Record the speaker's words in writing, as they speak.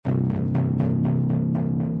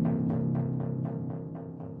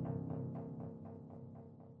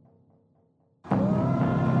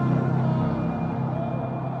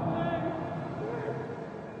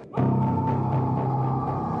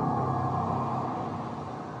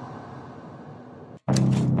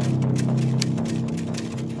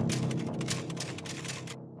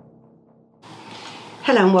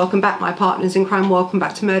Hello and welcome back, my partners in crime. Welcome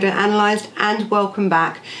back to Murder Analysed, and welcome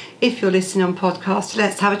back if you're listening on podcast.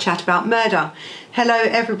 Let's have a chat about murder. Hello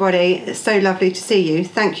everybody, it's so lovely to see you.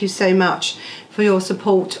 Thank you so much for your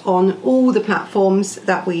support on all the platforms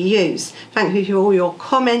that we use. Thank you for all your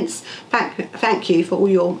comments. Thank you for all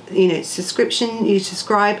your subscription. You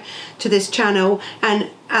subscribe to this channel, and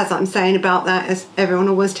as I'm saying about that, as everyone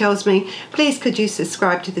always tells me, please could you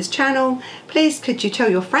subscribe to this channel, please could you tell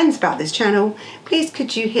your friends about this channel, please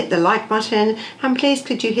could you hit the like button, and please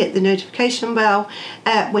could you hit the notification bell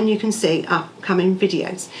when you can see upcoming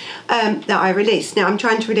videos that I release. Now I'm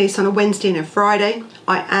trying to release on a Wednesday and a Friday.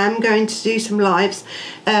 I am going to do some lives.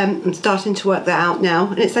 I'm starting to work that out now,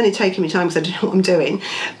 and it's only taking me time because I don't know what I'm doing,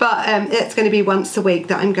 but it's going to be once a week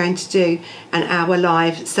that I'm going to do an hour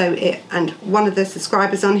live. And one of the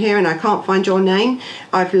subscribers on here, and I can't find your name,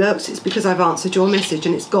 I've looked, it's because I've answered your message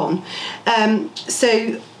and it's gone.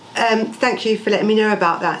 Thank you for letting me know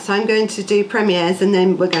about that. So I'm going to do premieres, and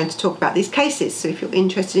then we're going to talk about these cases. So if you're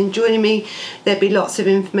interested in joining me, there'll be lots of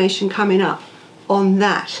information coming up on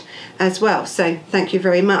that as well. So thank you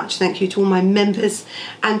very much. Thank you to all my members,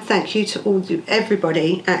 and thank you to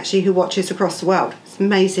everybody actually who watches across the world. It's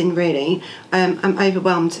amazing, really. I'm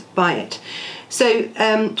overwhelmed by it. So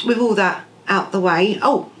with all that out the way,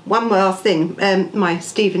 one last thing, my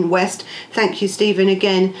Stephen West, thank you Stephen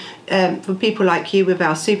again, for people like you with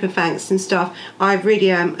our super thanks and stuff. I really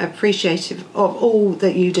am appreciative of all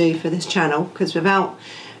that you do for this channel, because without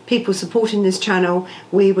people supporting this channel,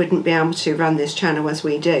 we wouldn't be able to run this channel as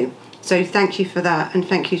we do. So thank you for that, and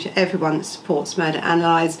thank you to everyone that supports Murder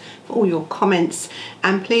Analysed for all your comments.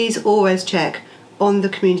 And please always check on the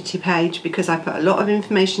community page, because I put a lot of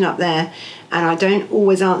information up there, and I don't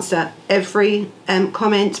always answer every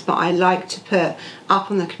comment, but I like to put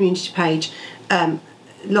up on the community page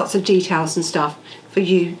lots of details and stuff for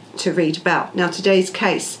you to read about. Now today's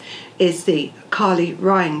case is the Carly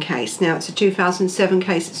Ryan case. Now it's a 2007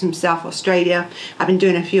 case. It's from South Australia. I've been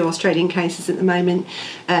doing a few Australian cases at the moment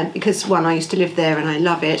because one, I used to live there and I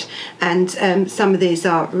love it, and some of these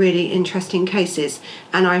are really interesting cases,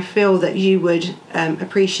 and I feel that you would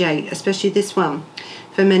appreciate especially this one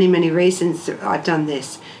for many reasons that I've done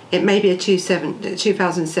this. It may be a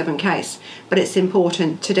 2007 case, but it's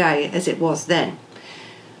important today as it was then.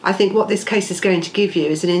 I think what this case is going to give you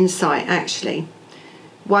is an insight, actually,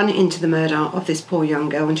 one, into the murder of this poor young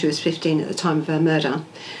girl when she was 15 at the time of her murder,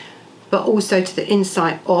 but also to the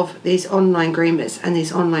insight of these online groomers and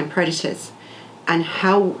these online predators, and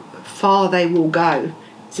how far they will go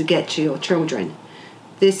to get to your children.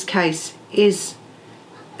 This case is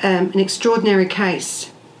an extraordinary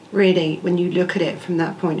case, really, when you look at it from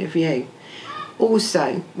that point of view.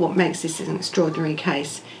 Also, what makes this an extraordinary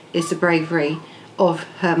case is the bravery of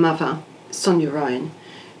her mother, Sonia Ryan,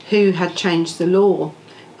 who had changed the law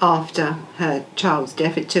after her child's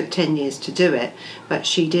death. It took 10 years to do it, but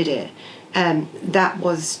she did it.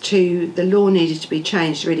 The law needed to be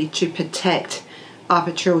changed really to protect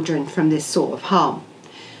other children from this sort of harm,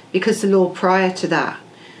 because the law prior to that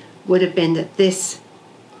would have been that this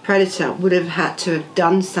predator would have had to have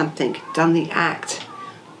done something, done the act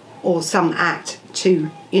or some act to,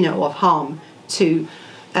 of harm to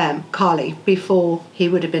Carly before he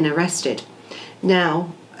would have been arrested.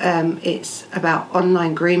 Now it's about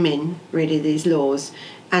online grooming, really, these laws,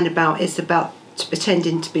 and it's about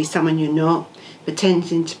pretending to be someone you're not,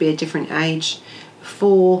 pretending to be a different age,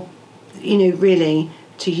 for really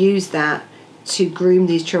to use that to groom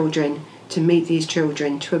these children, to meet these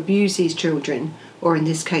children, to abuse these children, or in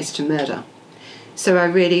this case to murder. So I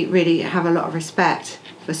really have a lot of respect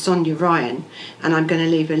for Sonia Ryan, and I'm going to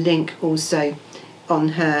leave a link also on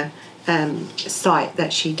her site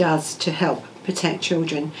that she does to help protect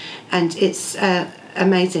children, and it's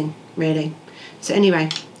amazing, really. So anyway,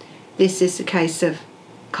 this is the case of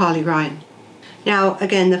Carly Ryan. Now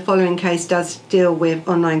again, the following case does deal with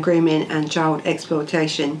online grooming and child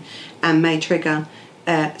exploitation, and may trigger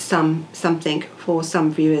something for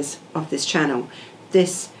some viewers of this channel.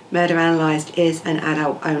 This Murder Analysed is an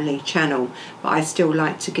adult only channel, but I still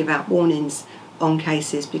like to give out warnings on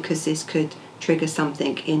cases because this could trigger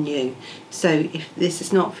something in you. So if this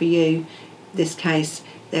is not for you, this case,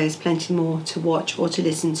 there is plenty more to watch or to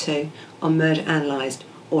listen to on Murder Analysed,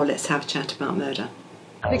 or Let's Have a Chat About Murder.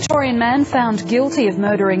 Victorian man found guilty of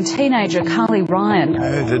murdering teenager Carly Ryan.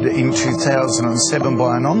 Murdered in 2007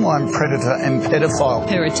 by an online predator and pedophile.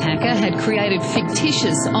 Her attacker had created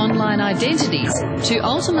fictitious online identities to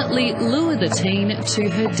ultimately lure the teen to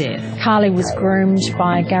her death. Carly was groomed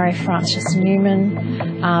by Gary Francis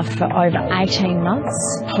Newman for over 18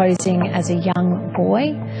 months, posing as a young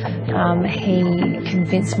boy. He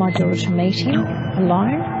convinced my daughter to meet him.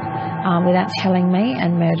 alone without telling me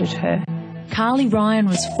and murdered her. Carly Ryan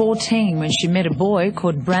was 14 when she met a boy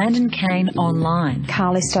called Brandon Kane online.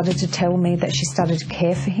 Carly started to tell me that she started to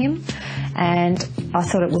care for him, and I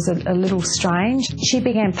thought it was a little strange. She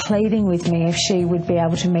began pleading with me if she would be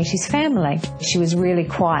able to meet his family. She was really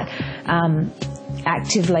quite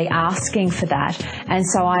actively asking for that, and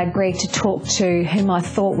so I agreed to talk to whom I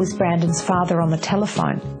thought was Brandon's father on the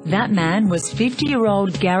telephone. That man was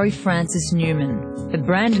 50-year-old Gary Francis Newman. But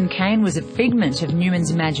Brandon Kane was a figment of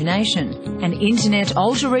Newman's imagination, an internet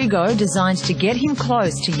alter ego designed to get him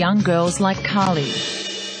close to young girls like Carly.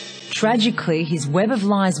 Tragically, his web of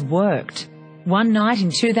lies worked. One night in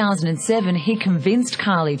 2007, he convinced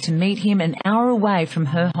Carly to meet him an hour away from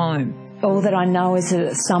her home. All that I know is that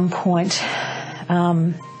at some point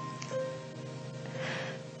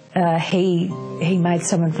he made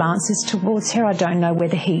some advances towards her. I don't know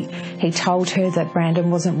whether he told her that Brandon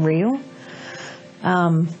wasn't real,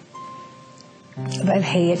 but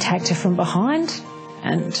he attacked her from behind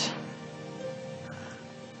and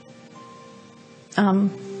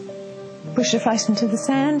pushed her face into the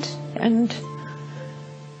sand and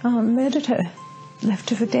murdered her, left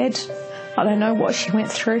her for dead. I don't know what she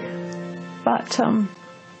went through, but I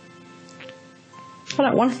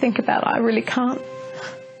don't want to think about it. I really can't.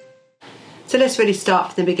 So let's really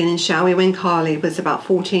start from the beginning, shall we? When Carly was about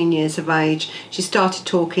 14 years of age, she started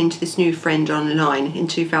talking to this new friend online in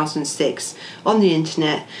 2006 on the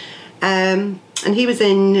internet. And he was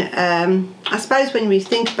in, I suppose when we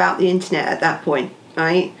think about the internet at that point,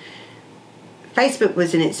 right? Facebook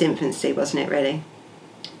was in its infancy, wasn't it, really?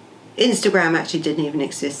 Instagram actually didn't even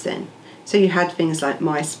exist then. So you had things like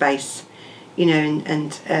MySpace, you know,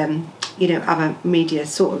 and you know, other media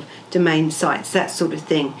sort of domain sites, that sort of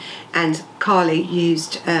thing. And Carly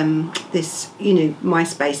used this, you know,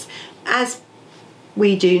 MySpace. As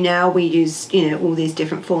we do now, we use, you know, all these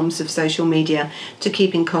different forms of social media to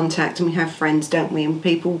keep in contact, and we have friends, don't we? And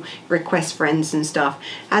people request friends and stuff.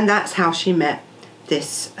 And that's how she met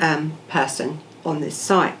this person on this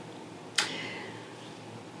site.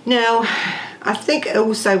 Now, I think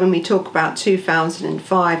also when we talk about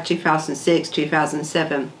 2005, 2006,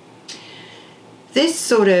 2007, this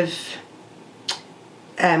sort of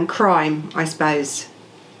crime, I suppose,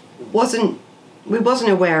 we wasn't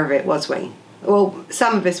aware of it, was we? Well,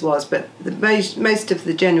 some of us was, but most of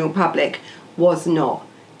the general public was not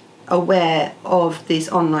aware of these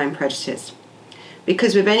online predators.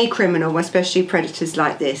 Because with any criminal, especially predators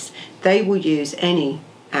like this, they will use any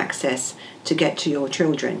access to get to your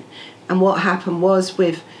children. And what happened was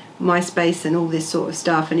with MySpace and all this sort of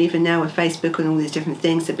stuff, and even now with Facebook and all these different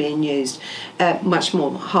things are being used, much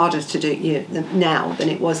more harder to do now than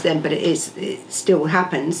it was then, but it still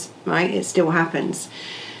happens, right? It still happens.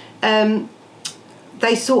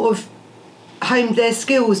 They sort of honed their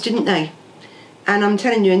skills, didn't they? And I'm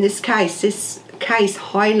telling you, in this case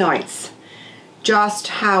highlights just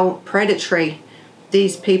how predatory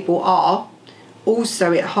these people are.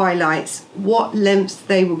 Also, it highlights what lengths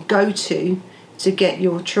they will go to get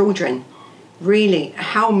your children. Really,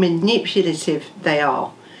 how manipulative they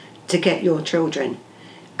are to get your children.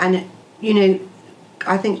 And, you know,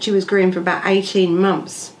 I think she was groomed for about 18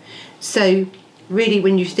 months. So, really,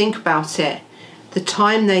 when you think about it, the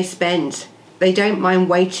time they spend, they don't mind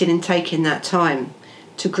waiting and taking that time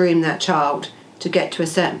to groom that child to get to a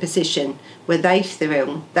certain position where they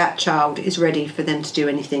feel that child is ready for them to do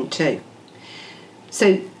anything too.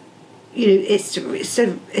 So, you know,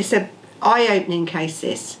 it's a eye-opening case,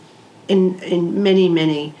 this, in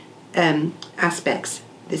many aspects,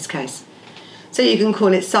 this case. So you can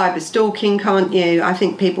call it cyber stalking, can't you? I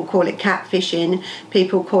think people call it catfishing,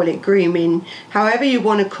 people call it grooming, however you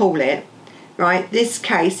want to call it, right? This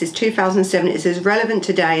case is 2007, it's as relevant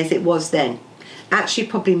today as it was then. Actually,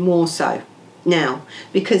 probably more so now,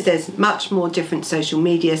 because there's much more different social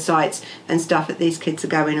media sites and stuff that these kids are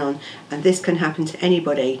going on, and this can happen to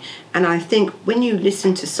anybody. And I think when you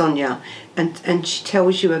listen to Sonia and she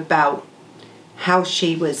tells you about how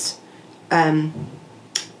she was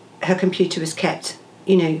her computer was kept,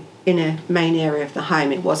 you know, in a main area of the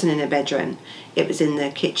home. It wasn't in a bedroom, it was in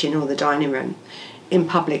the kitchen or the dining room in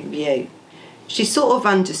public view. She sort of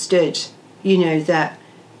understood, you know, that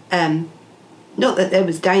not that there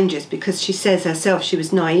was dangers, because she says herself she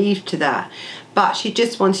was naive to that, but she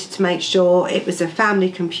just wanted to make sure it was a family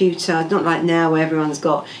computer, not like now where everyone's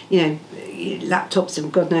got, you know, laptops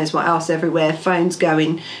and God knows what else everywhere, phones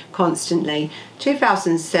going constantly.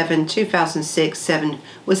 2007, 2006, 7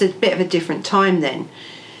 was a bit of a different time then.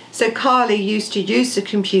 So Carly used to use the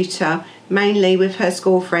computer mainly with her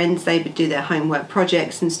school friends. They would do their homework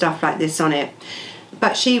projects and stuff like this on it.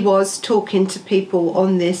 But she was talking to people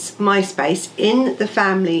on this MySpace in the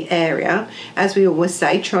family area. As we always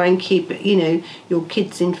say, try and keep, your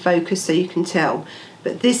kids in focus so you can tell.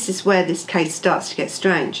 But this is where this case starts to get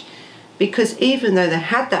strange. Because even though they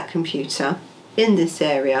had that computer in this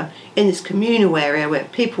area, in this communal area where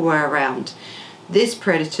people were around, this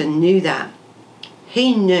predator knew that.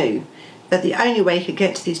 He knew that the only way he could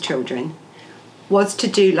get to these children was to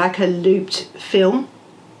do like a looped film.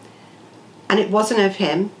 And it wasn't of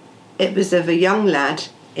him, it was of a young lad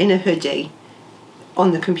in a hoodie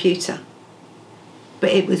on the computer. But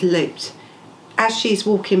it was looped. As she's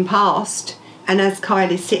walking past, and as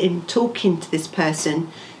Kylie's sitting talking to this person,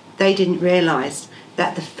 they didn't realise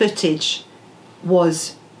that the footage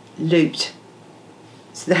was looped.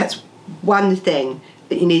 So that's one thing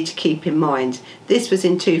that you need to keep in mind. This was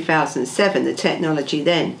in 2007, the technology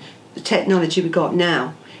then. The technology we got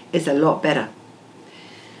now is a lot better.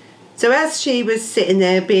 So as she was sitting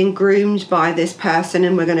there being groomed by this person,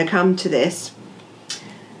 and we're going to come to this,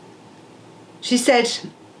 she said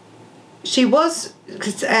she was,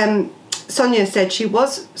 because Sonia said she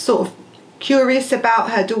was sort of curious about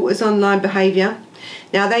her daughter's online behaviour.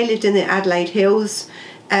 Now, they lived in the Adelaide Hills,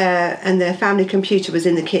 and their family computer was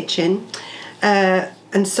in the kitchen.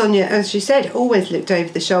 And Sonia, as she said, always looked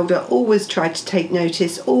over the shoulder, always tried to take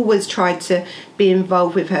notice, always tried to be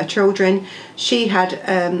involved with her children. She had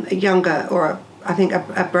a younger, I think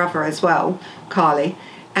a brother as well, Carly.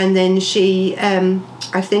 And then she,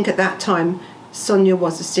 I think at that time, Sonia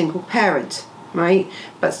was a single parent, right?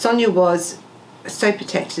 But Sonia was so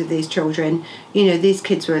protective of these children. These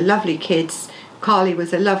kids were lovely kids. Carly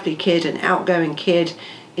was a lovely kid, an outgoing kid.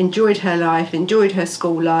 Enjoyed her life, enjoyed her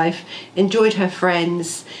school life, enjoyed her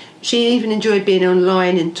friends. She even enjoyed being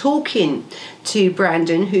online and talking to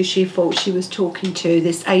Brandon, who she thought she was talking to,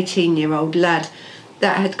 this 18-year-old lad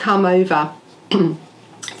that had come over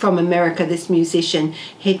from America, this musician.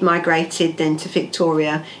 He'd migrated then to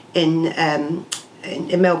Victoria in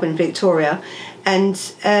Melbourne, Victoria. And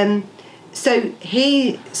so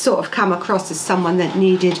he sort of come across as someone that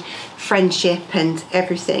needed friendship and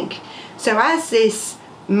everything. So as this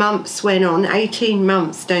months went on, 18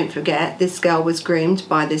 months, don't forget, this girl was groomed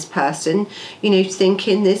by this person,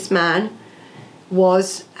 thinking this man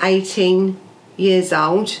was 18 years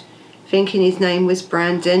old, thinking his name was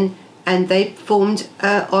Brandon, and they formed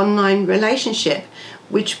an online relationship,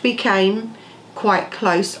 which became quite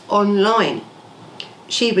close online.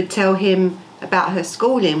 She would tell him about her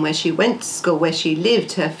schooling, where she went to school, where she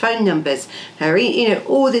lived, her phone numbers, her,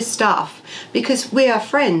 all this stuff, because we are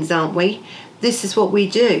friends, aren't we? This is what we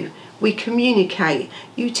do. We communicate.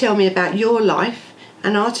 You tell me about your life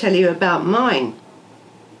and I'll tell you about mine.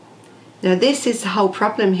 Now, this is the whole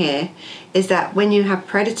problem here, is that when you have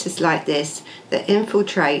predators like this that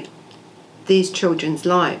infiltrate these children's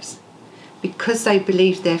lives, because they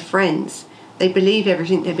believe they're friends, they believe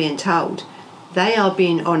everything they're being told, they are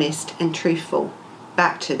being honest and truthful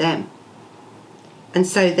back to them. And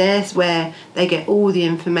so there's where they get all the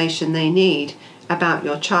information they need about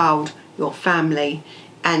your child, your family,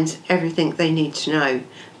 and everything they need to know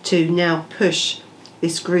to now push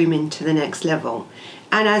this grooming to the next level.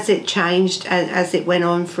 And as it changed, as it went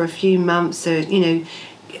on for a few months, year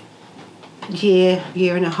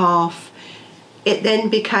and a half, it then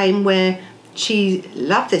became where she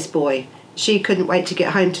loved this boy. She couldn't wait to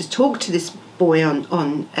get home to talk to this boy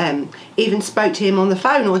even spoke to him on the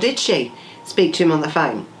phone, or did she speak to him on the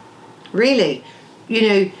phone? Really?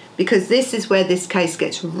 Because this is where this case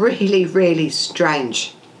gets really, really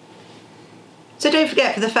strange. So don't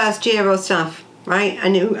forget, for the first year or stuff, right? I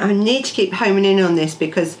need to keep homing in on this,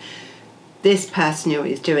 because this person knew what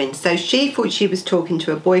he was doing. So she thought she was talking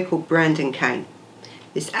to a boy called Brandon Kane,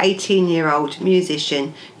 this 18-year-old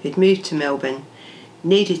musician who'd moved to Melbourne,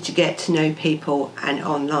 needed to get to know people and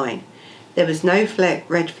online. There was no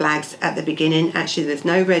red flags at the beginning. Actually, there was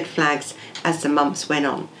no red flags as the months went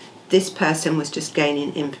on. This person was just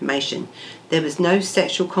gaining information. There was no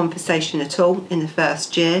sexual conversation at all in the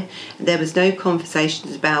first year. There was no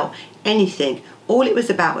conversations about anything. All it was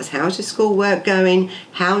about was, how's your schoolwork going?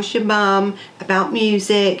 How's your mum? About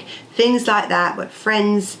music, things like that, what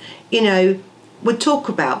friends, would talk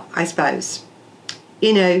about, I suppose.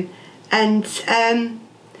 And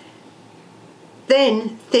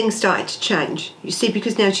then things started to change. You see,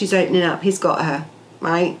 because now she's opening up. He's got her,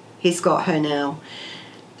 right? He's got her now.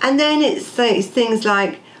 And then it's things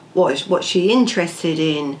like, what's she interested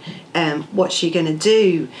in? What's she going to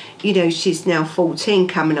do? She's now 14,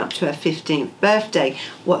 coming up to her 15th birthday.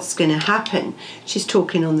 What's going to happen? She's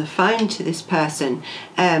talking on the phone to this person,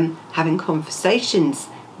 having conversations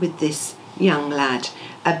with this young lad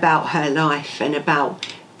about her life and about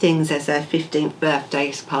things as her 15th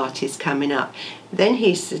birthday party's coming up. Then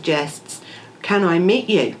he suggests, can I meet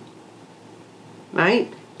you?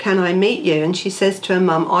 Right? Can I meet you? And she says to her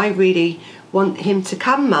mum, I really want him to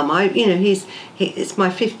come, mum. It's my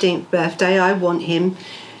 15th birthday. I want him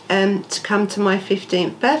to come to my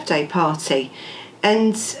 15th birthday party.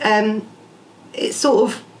 And it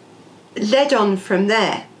sort of led on from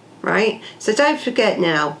there, right? So don't forget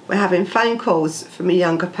now, we're having phone calls from a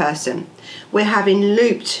younger person. We're having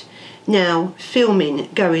looped now filming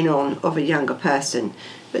going on of a younger person.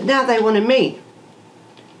 But now they want to meet,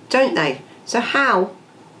 don't they? So how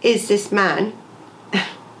is this man,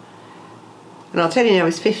 and I'll tell you now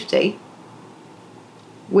he's 50,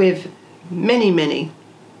 with many, many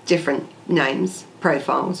different names,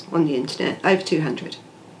 profiles on the internet, over 200.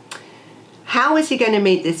 How is he going to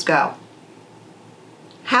meet this girl?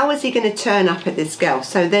 How is he going to turn up at this girl?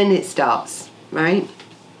 So then it starts, right?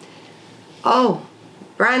 Oh,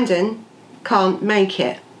 Brandon can't make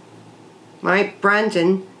it, right?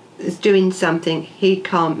 Brandon is doing something, he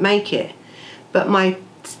can't make it. But my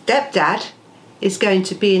stepdad is going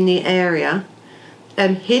to be in the area.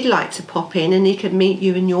 He'd like to pop in and he could meet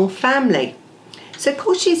you and your family. So of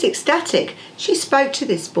course she's ecstatic. She spoke to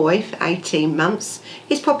this boy for 18 months.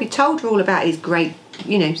 He's probably told her all about his great,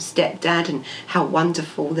 stepdad and how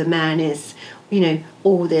wonderful the man is.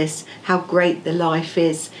 All this, how great the life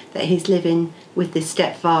is that he's living with this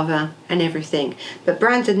stepfather and everything. But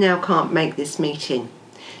Brandon now can't make this meeting.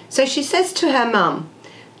 So she says to her mum,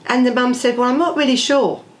 and the mum said, well, I'm not really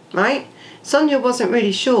sure, right? Sonia wasn't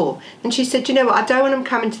really sure. And she said, you know what, I don't want him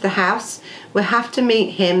coming to the house. We'll have to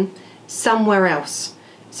meet him somewhere else.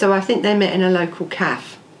 So I think they met in a local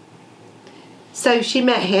cafe. So she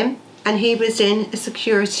met him and he was in a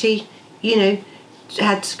security,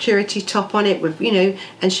 had security top on it with,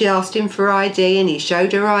 and she asked him for ID and he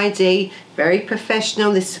showed her ID, very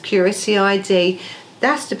professional, this security ID.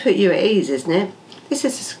 That's to put you at ease, isn't it? This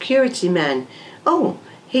is a security man. Oh,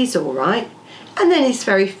 he's all right. And then he's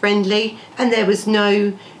very friendly and there was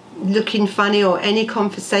no looking funny or any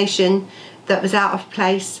conversation that was out of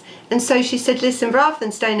place. And so she said, listen, rather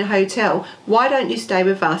than stay in a hotel, why don't you stay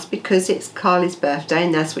with us, because it's Carly's birthday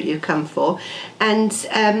and that's what you've come for, and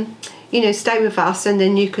stay with us and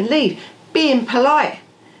then you can leave. Being polite,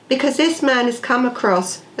 because this man has come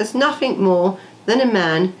across as nothing more than a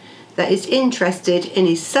man that is interested in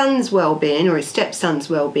his son's well-being or his stepson's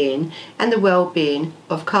well-being and the well-being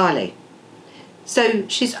of Carly. So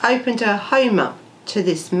she's opened her home up to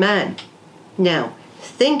this man now,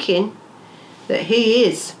 thinking that he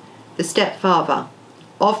is the stepfather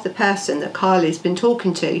of the person that Carly's been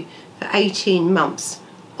talking to for 18 months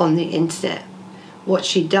on the internet. What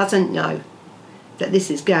she doesn't know, that this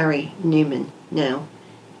is Gary Newman now,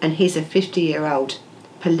 and he's a 50-year-old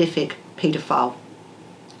prolific paedophile,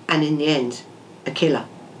 and in the end, a killer.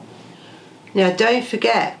 Now don't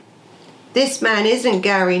forget, this man isn't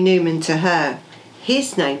Gary Newman to her.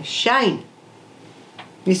 His name's Shane.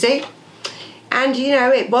 You see? And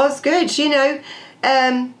it was good,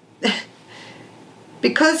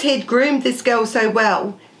 because he'd groomed this girl so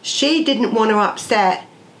well, she didn't want to upset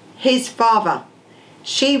his father.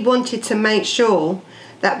 She wanted to make sure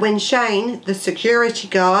that when Shane, the security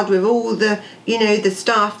guard with all the, the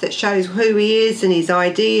stuff that shows who he is and his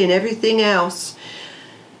ID and everything else,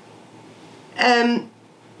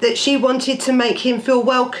 that she wanted to make him feel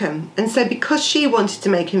welcome. And so because she wanted to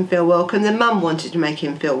make him feel welcome, the mum wanted to make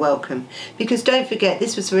him feel welcome. Because don't forget,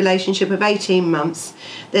 this was a relationship of 18 months.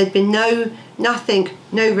 There'd been no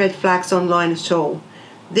red flags online at all.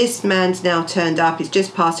 This man's now turned up. He's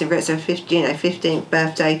just passing for his 15th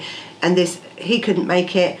birthday, and he couldn't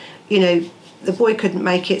make it. The boy couldn't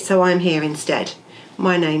make it, so I'm here instead.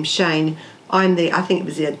 My name's Shane. I think it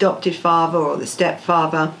was the adopted father or the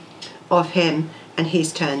stepfather of him, and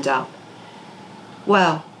he's turned up.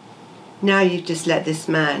 Well, now you've just let this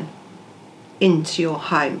man into your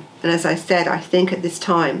home. And as I said, I think at this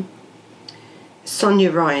time,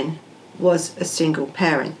 Sonia Ryan was a single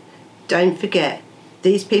parent. Don't forget,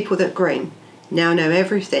 these people that groom now know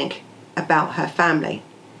everything about her family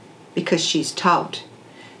because she's told.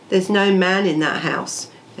 There's no man in that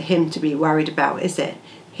house for him to be worried about, is it?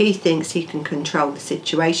 He thinks he can control the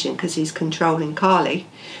situation because he's controlling Carly,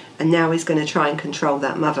 and now he's going to try and control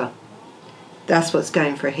that mother. That's what's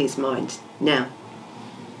going through his mind now.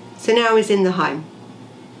 So now he's in the home.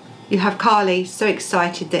 You have Carly so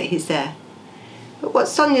excited that he's there. But what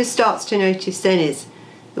Sonia starts to notice then is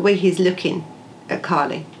the way he's looking at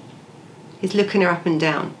Carly. He's looking her up and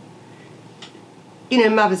down.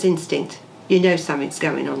 Mother's instinct. You know something's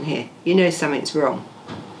going on here. You know something's wrong.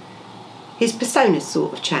 his persona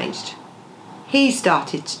sort of changed. He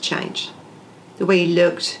started to change. The way he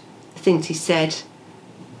looked, the things he said,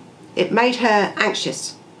 it made her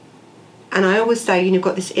anxious. And I always say, you've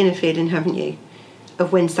got this inner feeling, haven't you,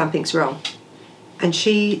 of when something's wrong. And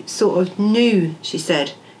she sort of knew, she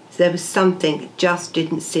said, there was something that just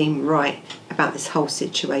didn't seem right about this whole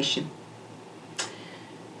situation.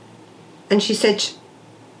 And she said,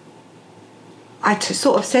 I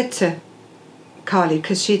sort of said to Carly,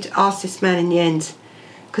 because she'd asked this man in the end,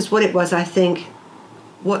 because what it was, I think,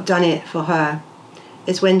 what done it for her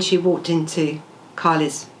is when she walked into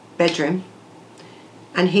Carly's bedroom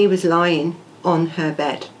and he was lying on her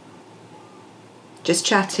bed, just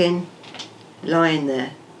chatting, lying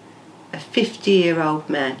there. A 50-year-old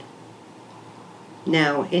man,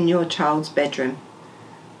 now in your child's bedroom,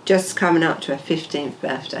 just coming up to her 15th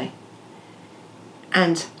birthday.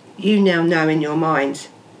 And you now know in your mind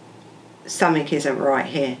something isn't right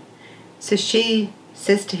here. So she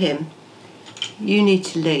says to him, you need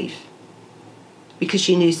to leave, because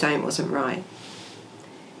she knew something wasn't right.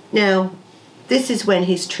 Now, this is when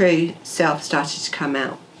his true self started to come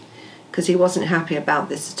out, because he wasn't happy about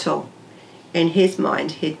this at all. In his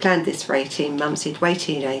mind, he'd planned this for 18 months. He'd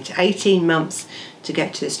waited 18 months to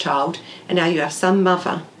get to this child, and now you have some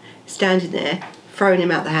mother standing there throwing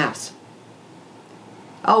him out the house.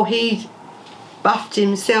 Oh, he buffed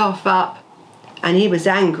himself up and he was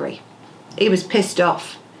angry. He was pissed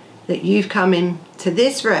off that you've come into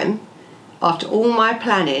this room after all my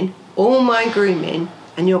planning, all my grooming,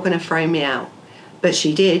 and you're going to throw me out. But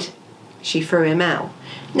she did. She threw him out.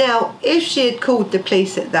 Now, if she had called the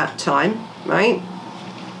police at that time, right,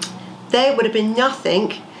 there would have been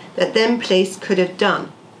nothing that them police could have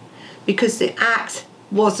done, because the act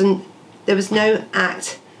wasn't, there was no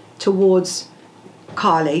act towards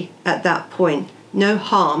Carly at that point. No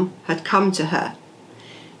harm had come to her.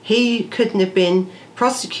 He couldn't have been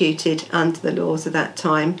prosecuted under the laws of that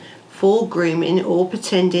time for grooming or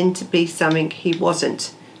pretending to be something he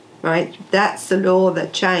wasn't, right? That's the law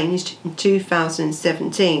that changed in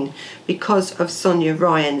 2017 because of Sonia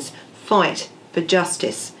Ryan's fight for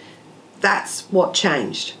justice. That's what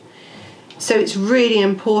changed. So it's really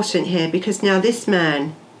important here, because now this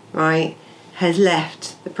man, right, has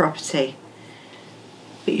left the property.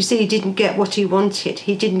 But you see, he didn't get what he wanted.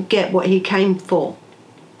 He didn't get what he came for,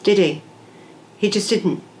 did he? He just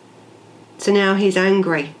didn't. So now he's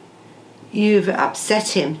angry. You've upset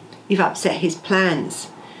him. You've upset his plans.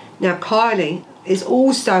 Now Carly is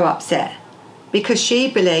also upset because she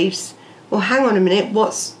believes, well, hang on a minute,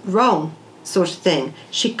 what's wrong, sort of thing.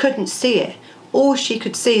 She couldn't see it. All she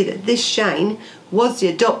could see that this Shane was the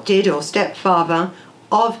adopted or stepfather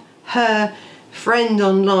of her friend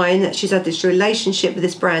online, that she's had this relationship with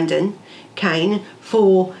this Brandon Kane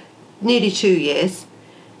for nearly 2 years.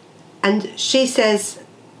 And she says,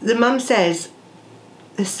 the mum says,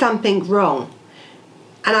 there's something wrong.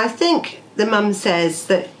 And I think the mum says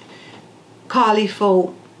that Carly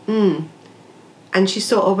thought, and she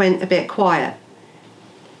sort of went a bit quiet.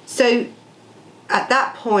 So at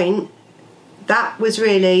that point, that was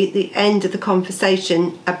really the end of the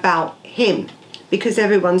conversation about him, because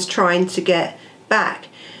everyone's trying to get back.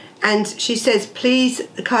 And she says, please,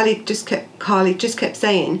 Carly just kept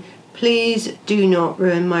saying, please do not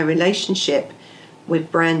ruin my relationship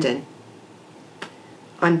with Brandon.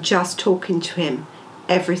 I'm just talking to him.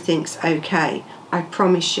 Everything's okay. I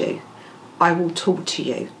promise you, I will talk to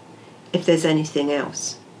you if there's anything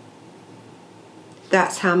else.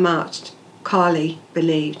 That's how much Carly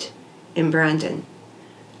believed in Brandon,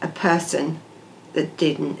 a person that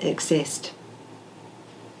didn't exist.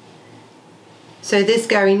 So this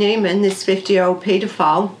Gary Newman, this 50-year-old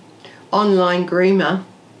paedophile, online groomer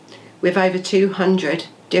with over 200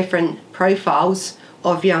 different profiles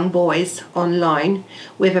of young boys online,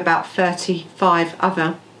 with about 35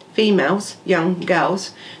 other females, young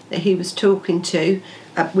girls, that he was talking to,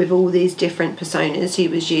 with all these different personas he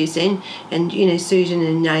was using, and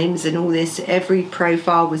pseudonym names and all this. Every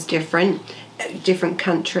profile was different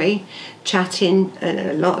country, chatting,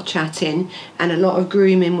 a lot of chatting, and a lot of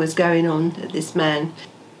grooming was going on at this man.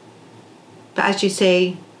 But as you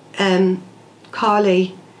see,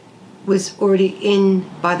 Carly was already in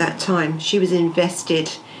by that time. She was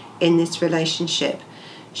invested in this relationship.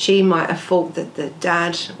 She might have thought that the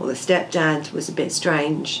dad or the stepdad was a bit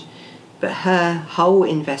strange, but her whole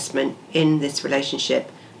investment in this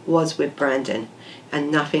relationship was with Brandon,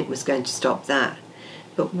 and nothing was going to stop that.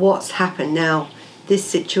 But what's happened now, this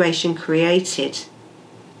situation created,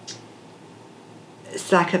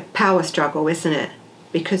 it's like a power struggle, isn't it?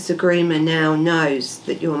 Because the groomer now knows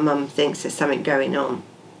that your mum thinks there's something going on.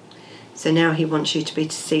 So now he wants you to be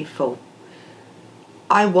deceitful.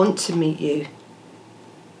 I want to meet you,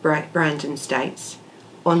 Brandon states,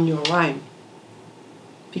 on your own,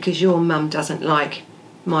 because your mum doesn't like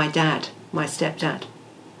my dad, my stepdad.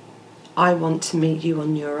 I want to meet you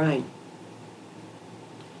on your own.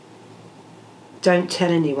 Don't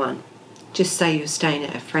tell anyone. Just say you're staying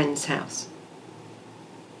at a friend's house.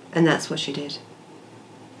 And that's what she did.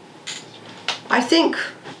 I think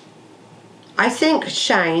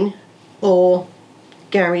Shane or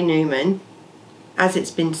Gary Newman, as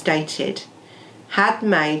it's been stated, had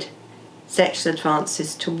made sexual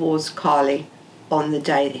advances towards Carly on the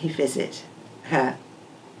day that he visited her.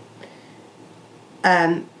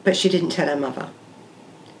 But she didn't tell her mother.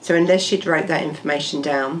 So unless she'd wrote that information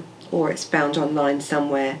down, or it's found online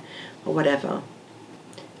somewhere, or whatever,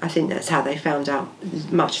 I think that's how they found out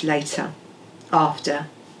much later, after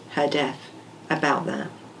her death, about that.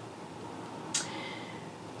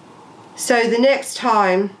 So the next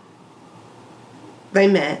time they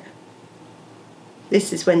met,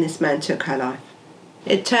 this is when this man took her life.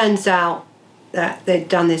 It turns out that they'd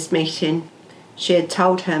done this meeting. She had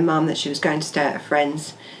told her mum that she was going to stay at a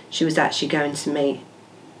friend's. She was actually going to meet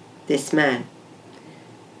this man.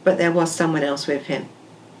 But there was someone else with him.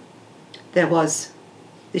 There was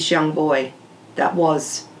this young boy that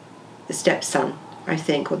was the stepson, I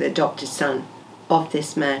think, or the adopted son of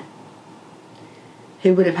this man,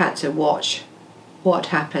 who would have had to watch what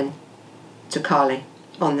happened to Carly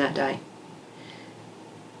on that day.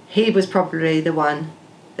 He was probably the one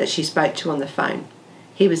that she spoke to on the phone.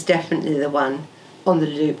 He was definitely the one on the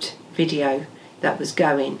looped video that was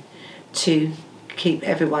going to keep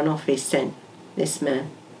everyone off his scent, this man.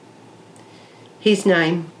 His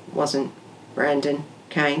name wasn't Brandon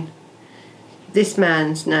Kane. This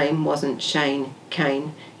man's name wasn't Shane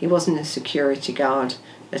Kane. He wasn't a security guard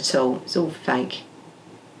at all. It's all fake.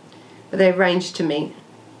 But they arranged to meet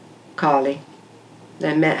Carly.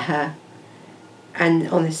 They met her, and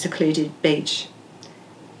on this secluded beach,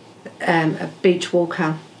 a beach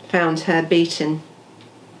walker found her beaten,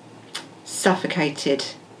 suffocated,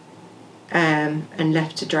 and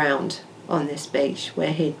left to drown on this beach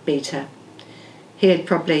where he'd beat her. He had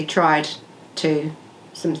probably tried to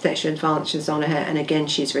some sexual advances on her, and again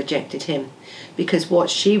she's rejected him, because what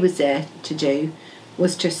she was there to do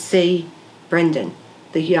was to see Brendan,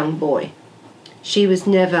 the young boy. She was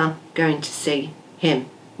never going to see him,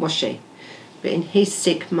 was she? But in his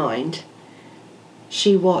sick mind,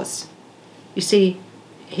 she was. You see,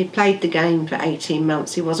 he played the game for 18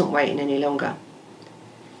 months. He wasn't waiting any longer.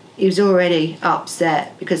 He was already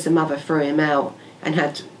upset because the mother threw him out and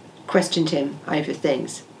had questioned him over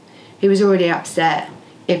things. He was already upset,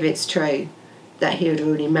 if it's true, that he had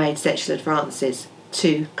already made sexual advances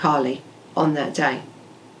to Carly on that day.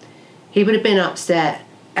 He would have been upset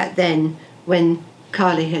at then, when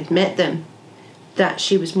Carly had met them, that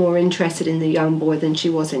she was more interested in the young boy than she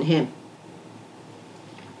was in him.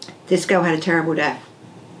 This girl had a terrible death.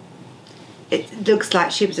 It looks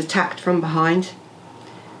like she was attacked from behind.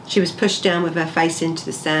 She was pushed down with her face into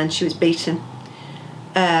the sand. She was beaten.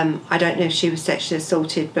 I don't know if she was sexually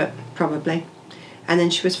assaulted, but probably. And then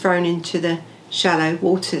she was thrown into the shallow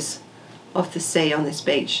waters of the sea on this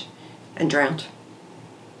beach and drowned.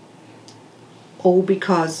 All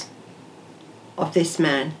because of this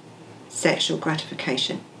man, sexual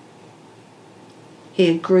gratification. He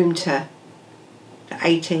had groomed her for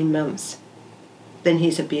 18 months, then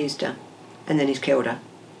he's abused her, and then he's killed her.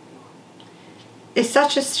 It's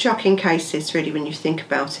such a shocking case, this, really, when you think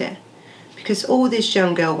about it, because all this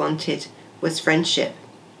young girl wanted was friendship.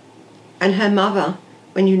 And her mother,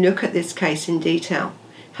 when you look at this case in detail,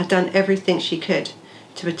 had done everything she could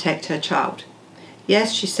to protect her child.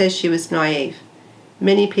 Yes, she says she was naive.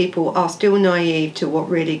 Many people are still naive to what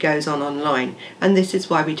really goes on online, and this is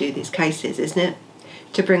why we do these cases, isn't it?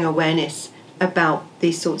 To bring awareness about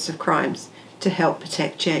these sorts of crimes, to help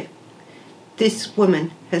protect you. This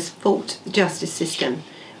woman has fought the justice system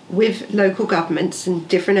with local governments and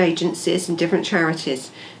different agencies and different charities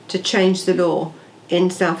to change the law in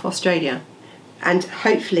South Australia. And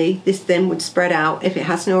hopefully this then would spread out, if it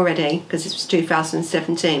hasn't already, because this was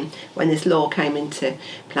 2017 when this law came into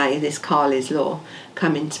play, this Carly's law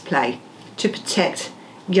come into play, to protect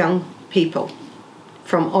young people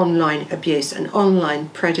from online abuse and online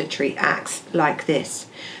predatory acts like this.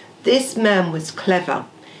 This man was clever.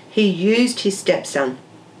 He used his stepson.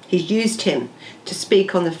 He used him to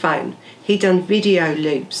speak on the phone. He done video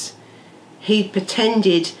loops. He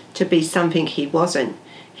pretended to be something he wasn't.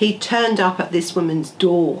 He turned up at this woman's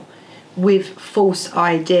door with false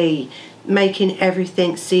ID, making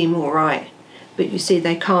everything seem all right. But you see,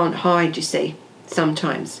 they can't hide, you see,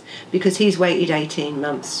 sometimes, because he's waited 18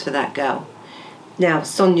 months for that girl. Now,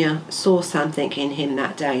 Sonia saw something in him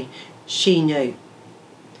that day. She knew.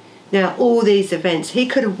 Now, all these events, he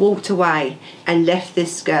could have walked away and left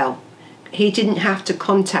this girl. He didn't have to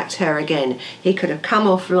contact her again. He could have come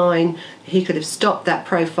offline. He could have stopped that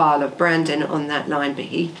profile of Brandon on that line, but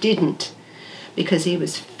he didn't, because he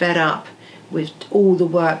was fed up with all the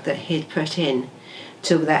work that he'd put in,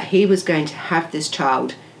 to that he was going to have this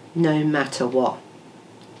child no matter what.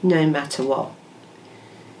 No matter what.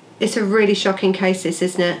 It's a really shocking case, this,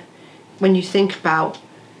 isn't it? When you think about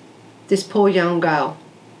this poor young girl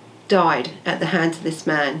died at the hands of this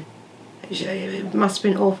man. It must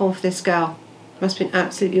have been awful for this girl. It must have been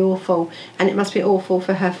absolutely awful. And it must be awful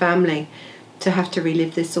for her family to have to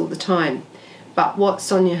relive this all the time. But what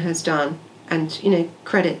Sonia has done, and, you know,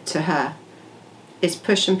 credit to her, is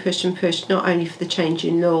push and push and push, not only for the change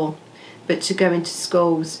in law, but to go into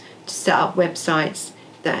schools, to set up websites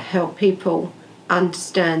that help people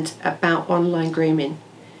understand about online grooming.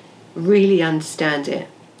 Really understand it.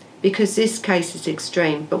 Because this case is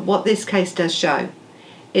extreme. But what this case does show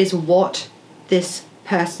is what this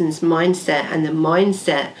person's mindset and the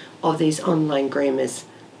mindset of these online groomers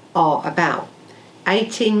are about.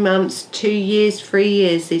 18 months, 2 years, 3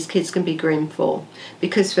 years these kids can be groomed for,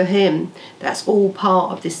 because for him that's all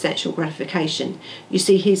part of this sexual gratification. You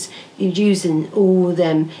see, he's using all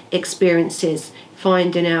them experiences,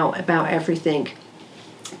 finding out about everything,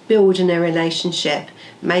 building a relationship,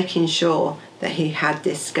 making sure that he had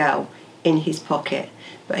this girl in his pocket.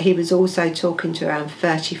 But he was also talking to around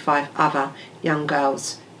 35 other young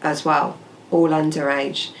girls as well, all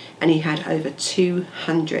underage, and he had over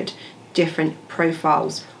 200 different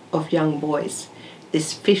profiles of young boys.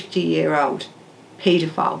 This 50-year-old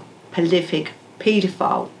paedophile, prolific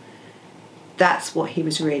paedophile, that's what he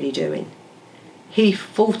was really doing. He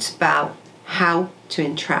thought about how to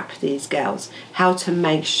entrap these girls, how to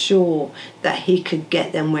make sure that he could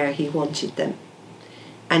get them where he wanted them.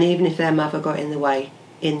 And even if their mother got in the way,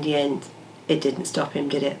 in the end, it didn't stop him,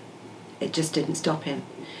 did it? It just didn't stop him.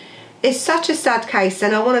 It's such a sad case,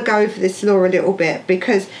 and I want to go over this law a little bit,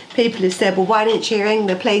 because people have said, well, why didn't you ring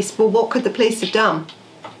the police? Well, what could the police have done?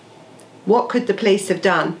 What could the police have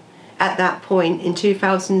done at that point in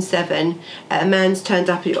 2007? A man's turned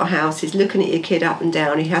up at your house, he's looking at your kid up and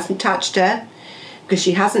down, he hasn't touched her, because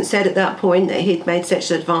she hasn't said at that point that he'd made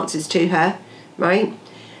sexual advances to her, right?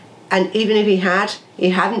 And even if he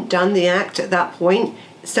hadn't done the act at that point.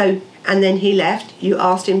 So, and then he left, you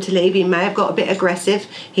asked him to leave, he may have got a bit aggressive,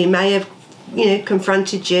 he may have, you know,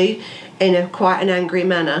 confronted you in a quite an angry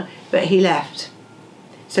manner, but he left.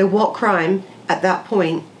 So what crime at that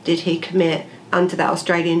point did he commit under that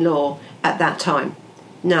Australian law at that time?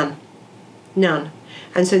 None. None.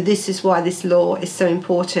 And so this is why this law is so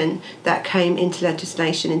important, that came into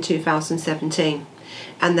legislation in 2017,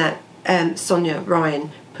 and that Sonia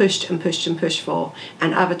Ryan pushed and pushed and pushed for,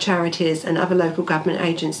 and other charities and other local government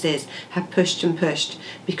agencies have pushed and pushed,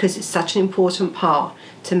 because it's such an important part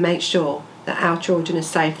to make sure that our children are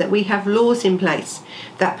safe, that we have laws in place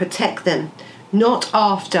that protect them, not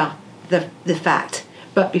after the fact,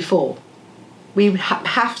 but before. We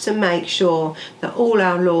have to make sure that all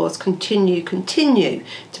our laws continue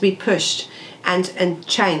to be pushed and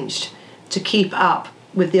changed to keep up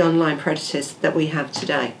with the online predators that we have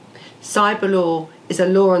today. Cyber law is a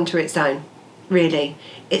law unto its own, really.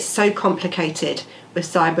 It's so complicated with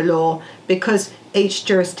cyber law because each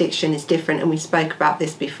jurisdiction is different, and we spoke about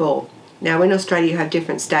this before. Now, in Australia you have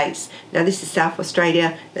different states. Now, this is South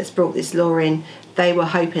Australia that's brought this law in. They were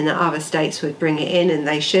hoping that other states would bring it in, and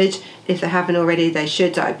they should. If they haven't already, they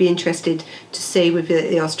should. I'd be interested to see with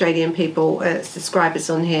the Australian people, subscribers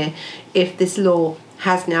on here, if this law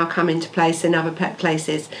has now come into place in other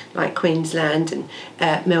places like Queensland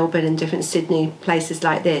and Melbourne and different Sydney places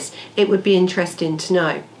like this. It would be interesting to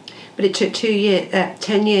know. But it took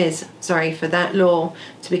 10 years for that law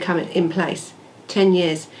to become in place. 10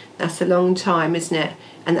 years. That's a long time, isn't it?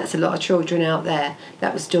 And that's a lot of children out there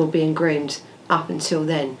that were still being groomed up until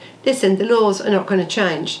then. Listen, the laws are not going to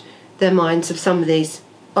change the minds of some of these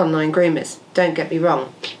online groomers, don't get me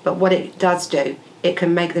wrong. But what it does do, it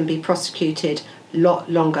can make them be prosecuted a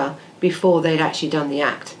lot longer before they'd actually done the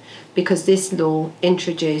act. Because this law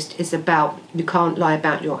introduced is about, you can't lie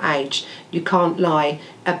about your age, you can't lie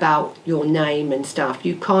about your name and stuff,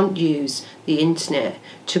 you can't use the internet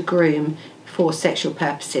to groom for sexual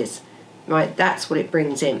purposes, right? That's what it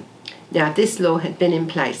brings in. Now, this law had been in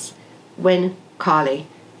place when Carly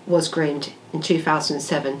was groomed in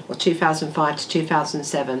 2007 or 2005 to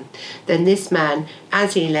 2007. Then this man,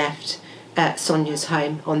 as he left Sonia's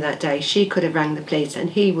home on that day, she could have rang the police and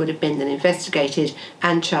he would have been then investigated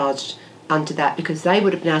and charged under that, because they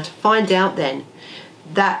would have been able to find out then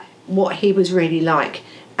that what he was really like,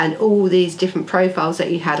 and all these different profiles that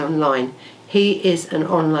he had online. He is an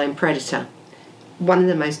online predator, one of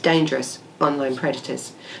the most dangerous online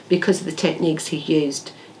predators, because of the techniques he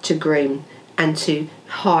used to groom and to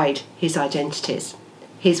hide his identities.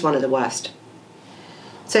 He's one of the worst.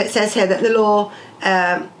 So it says here that the law,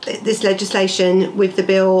 this legislation with the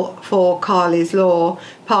bill for Carly's law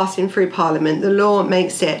passing through Parliament, the law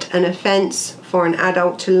makes it an offence for an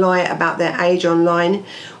adult to lie about their age online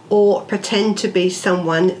or pretend to be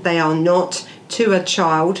someone they are not to a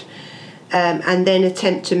child, and then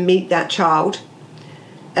attempt to meet that child.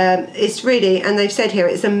 It's really, and they've said here,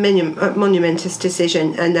 it's a monumentous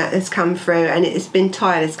decision, and that has come through, and it's been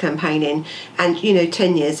tireless campaigning, and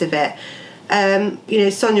 10 years of it.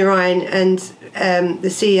 Sonia Ryan and the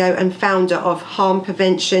CEO and founder of harm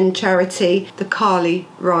prevention charity, the Carly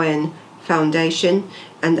Ryan Foundation,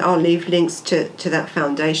 and I'll leave links to that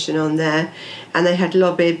foundation on there. And they had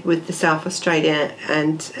lobbied with the South Australia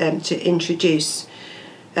and to introduce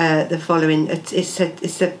the following. It's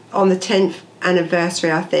on the 10th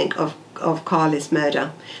anniversary, I think, of Carly's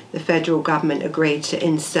murder. The federal government agreed to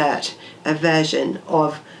insert a version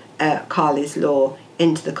of Carly's law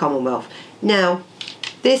into the Commonwealth. Now,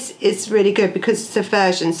 this is really good because it's a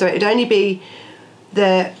version, so it would only be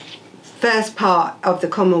the first part of the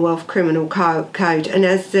Commonwealth Criminal Code, and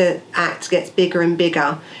as the Act gets bigger and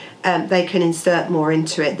bigger, they can insert more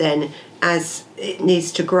into it then as it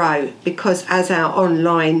needs to grow, because as our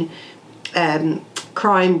online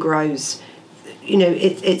crime grows,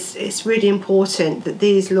 it's really important that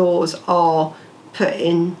these laws are put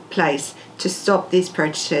in place to stop these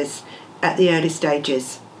predators at the early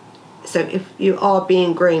stages. So if you are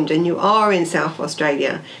being groomed and you are in South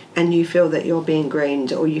Australia and you feel that you're being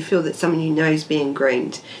groomed, or you feel that someone you know is being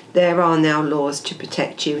groomed, there are now laws to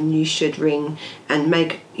protect you, and you should ring and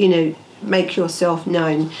make yourself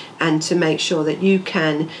known, and to make sure that you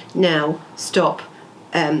can now stop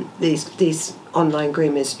these online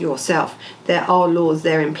groomers yourself. There are laws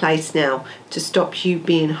there in place now to stop you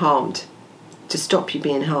being harmed,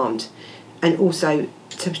 and also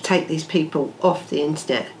to take these people off the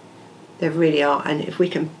internet. There really are, and if we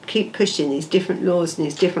can keep pushing these different laws in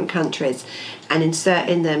these different countries and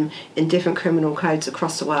inserting them in different criminal codes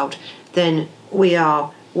across the world, then we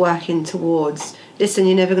are working towards, listen,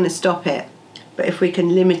 you're never going to stop it, but if we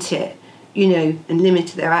can limit it, and limit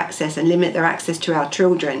their access, and limit their access to our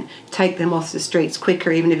children, take them off the streets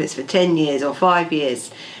quicker, even if it's for 10 years or 5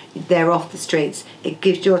 years, they're off the streets. It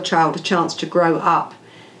gives your child a chance to grow up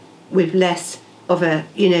with less of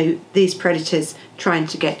these predators trying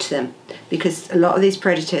to get to them, because a lot of these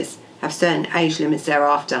predators have certain age limits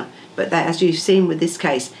thereafter. But that, as you've seen with this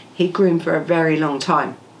case, he groomed for a very long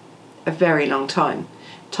time.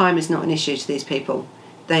 Time is not an issue to these people.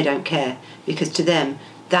 They don't care, because to them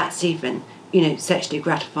that's even sexually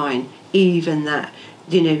gratifying. Even that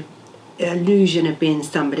illusion of being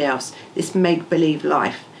somebody else, this make-believe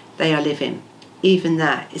life they are living, even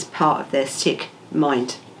that is part of their sick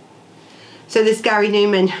mind. So this Gary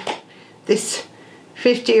Newman, this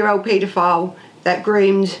 50-year-old paedophile that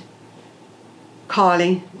groomed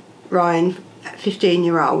Carly Ryan,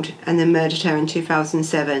 15-year-old, and then murdered her in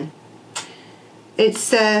 2007.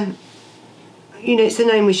 It's it's a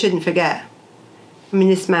name we shouldn't forget. I mean,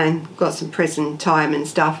 this man got some prison time and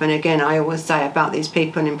stuff, and again, I always say about these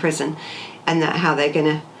people in prison and that how they're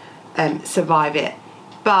going to survive it.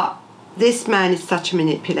 But this man is such a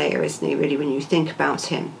manipulator, isn't he, really, when you think about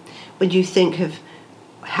him? When you think of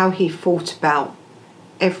how he thought about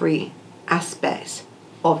every aspect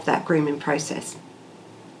of that grooming process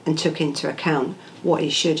and took into account what he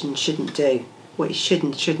should and shouldn't do, what he should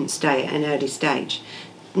and shouldn't say at an early stage,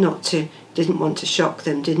 didn't want to shock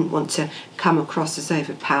them, didn't want to come across as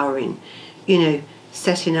overpowering,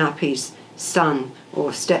 setting up his son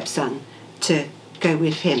or stepson to go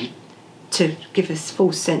with him to give a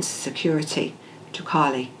false sense of security to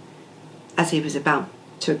Carly as he was about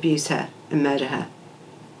to abuse her and murder her.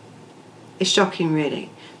 It's shocking, really.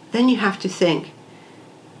 Then you have to think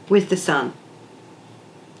with the son.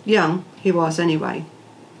 Young he was anyway,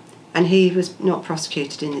 and he was not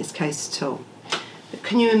prosecuted in this case at all. But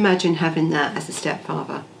can you imagine having that as a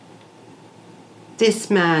stepfather? This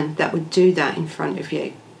man that would do that in front of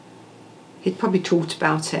you. He'd probably talked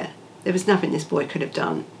about it. There was nothing this boy could have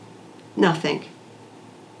done. Nothing.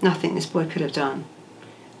 Nothing this boy could have done.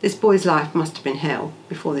 This boy's life must have been hell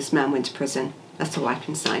before this man went to prison. That's all I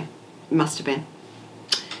can say. It must have been.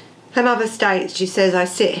 Her mother states, she says, I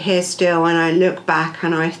sit here still and I look back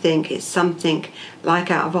and I think it's something like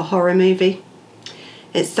out of a horror movie.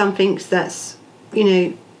 It's something that's,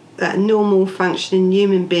 that a normal functioning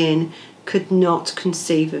human being could not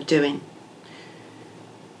conceive of doing.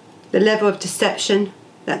 The level of deception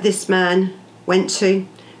that this man went to,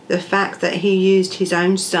 the fact that he used his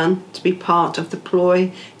own son to be part of the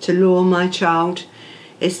ploy to lure my child,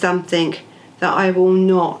 is something that I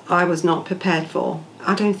was not prepared for.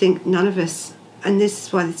 I don't think none of us, and this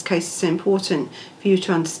is why this case is so important for you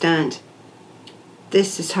to understand.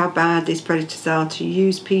 This is how bad these predators are, to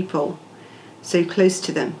use people so close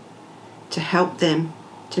to them to help them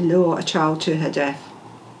to lure a child to her death.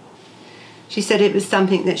 She said it was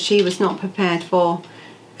something that she was not prepared for,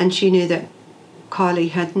 and she knew that Carly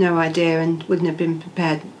had no idea and wouldn't have been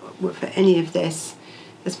prepared for any of this.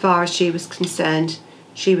 As far as she was concerned,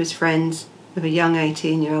 she was friends with a young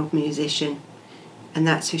 18-year-old musician, and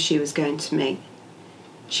that's who she was going to meet.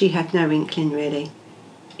 She had no inkling really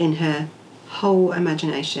in her whole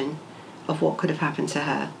imagination of what could have happened to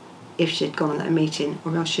her if she had gone on that meeting,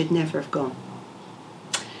 or else she'd never have gone.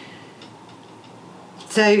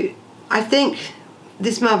 So I think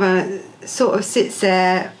this mother sort of sits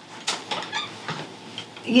there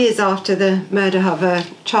years after the murder of her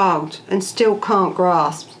child and still can't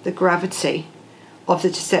grasp the gravity of the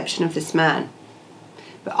deception of this man.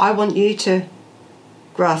 But I want you to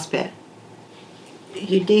grasp it.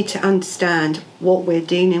 You need to understand what we're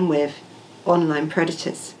dealing with. Online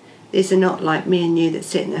predators. These are not like me and you that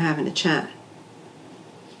sitting there having a chat.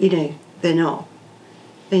 You know, they're not.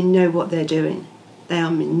 They know what they're doing. They are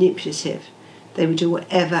manipulative. They will do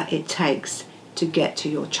whatever it takes to get to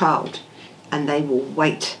your child, and they will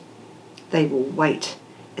wait. They will wait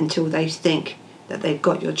until they think that they've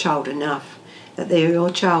got your child enough, that they're your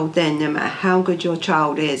child then, no matter how good your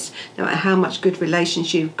child is, no matter how much good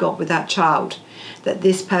relations you've got with that child, that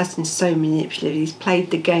this person's so manipulative, he's played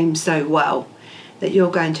the game so well, that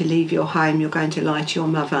you're going to leave your home, you're going to lie to your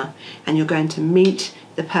mother, and you're going to meet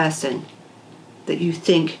the person that you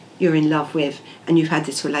think you're in love with and you've had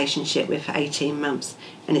this relationship with for 18 months,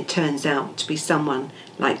 and it turns out to be someone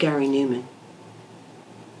like Gary Newman.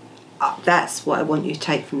 That's what I want you to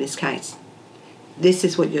take from this case. This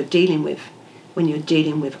is what you're dealing with when you're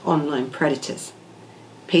dealing with online predators,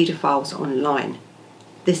 paedophiles online.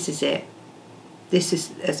 This is it. This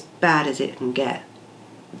is as bad as it can get,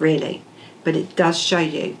 really. But it does show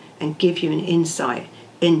you and give you an insight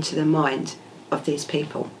into the mind of these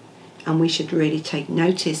people. And we should really take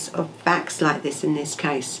notice of facts like this in this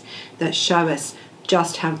case that show us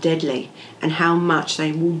just how deadly and how much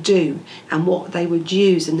they will do and what they would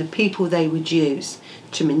use and the people they would use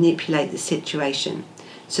to manipulate the situation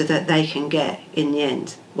so that they can get, in the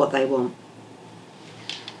end, what they want.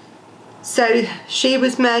 So she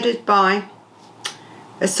was murdered by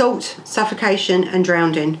assault, suffocation and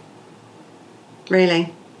drowning.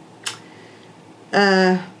 Really.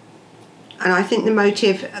 And I think the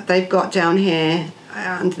motive they've got down here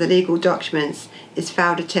under the legal documents is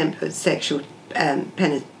failed attempt at sexual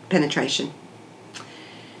penetration.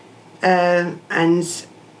 And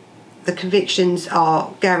the convictions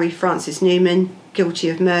are Gary Francis Newman, guilty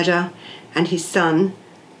of murder, and his son,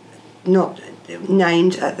 not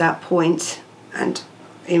named at that point, and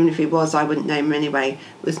even if he was, I wouldn't name him anyway,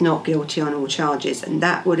 was not guilty on all charges. And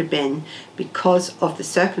that would have been because of the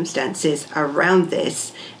circumstances around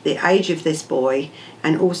this, the age of this boy,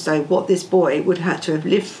 and also what this boy would have had to have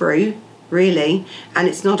lived through, really. And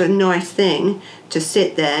it's not a nice thing to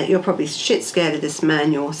sit there. You're probably shit scared of this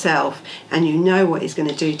man yourself, and you know what he's going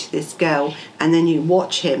to do to this girl, and then you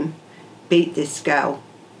watch him beat this girl,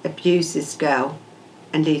 abuse this girl,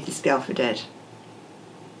 and leave this girl for dead,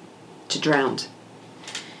 to drown.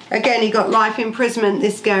 Again, he got life imprisonment,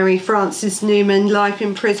 this Gary Francis Newman, life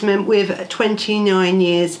imprisonment with a 29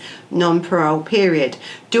 years non-parole period.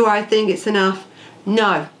 Do I think it's enough?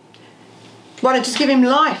 No. Why not just give him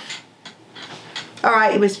life? All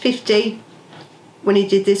right, he was 50 when he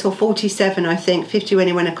did this, or 47, I think, 50 when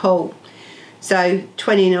he went to court. So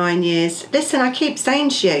 29 years. Listen, I keep saying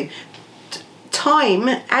to you,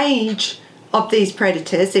 time, age of these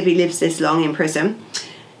predators, if he lives this long in prison,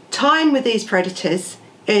 time with these predators,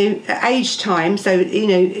 age time, so you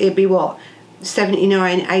know it'd be what,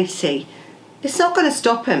 79, 80. It's not going to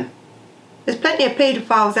stop him. There's plenty of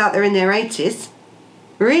paedophiles out there in their 80s.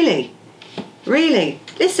 Really,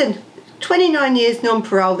 listen, 29 years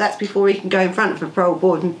non-parole, that's before he can go in front of a parole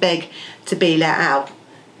board and beg to be let out.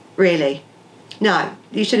 Really, no,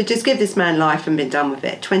 you should have just given this man life and been done with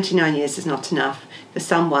it. 29 years is not enough for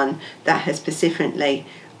someone that has specifically,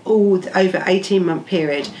 all over 18-month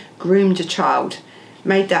period, groomed a child,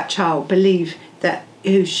 made that child believe that,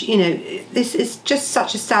 you know, this is just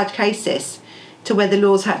such a sad case, this, to where the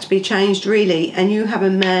laws had to be changed, really. And you have a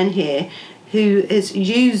man here who has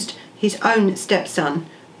used his own stepson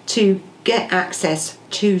to get access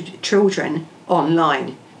to children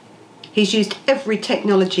online. He's used every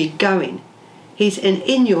technology going. He's an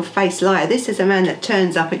in-your-face liar. This is a man that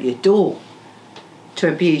turns up at your door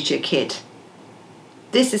to abuse your kid.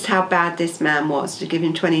 This is how bad this man was. To give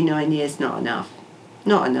him 29 years, not enough.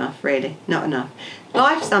 Not enough, really. Not enough.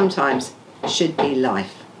 Life sometimes should be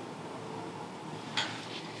life.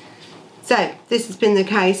 So, this has been the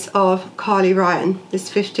case of Carly Ryan, this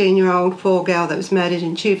 15-year-old poor girl that was murdered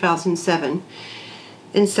in 2007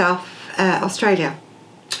 in South Australia.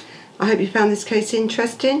 I hope you found this case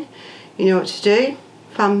interesting. You know what to do.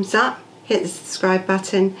 Thumbs up, hit the subscribe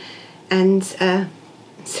button, and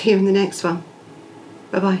see you in the next one.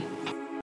 Bye-bye.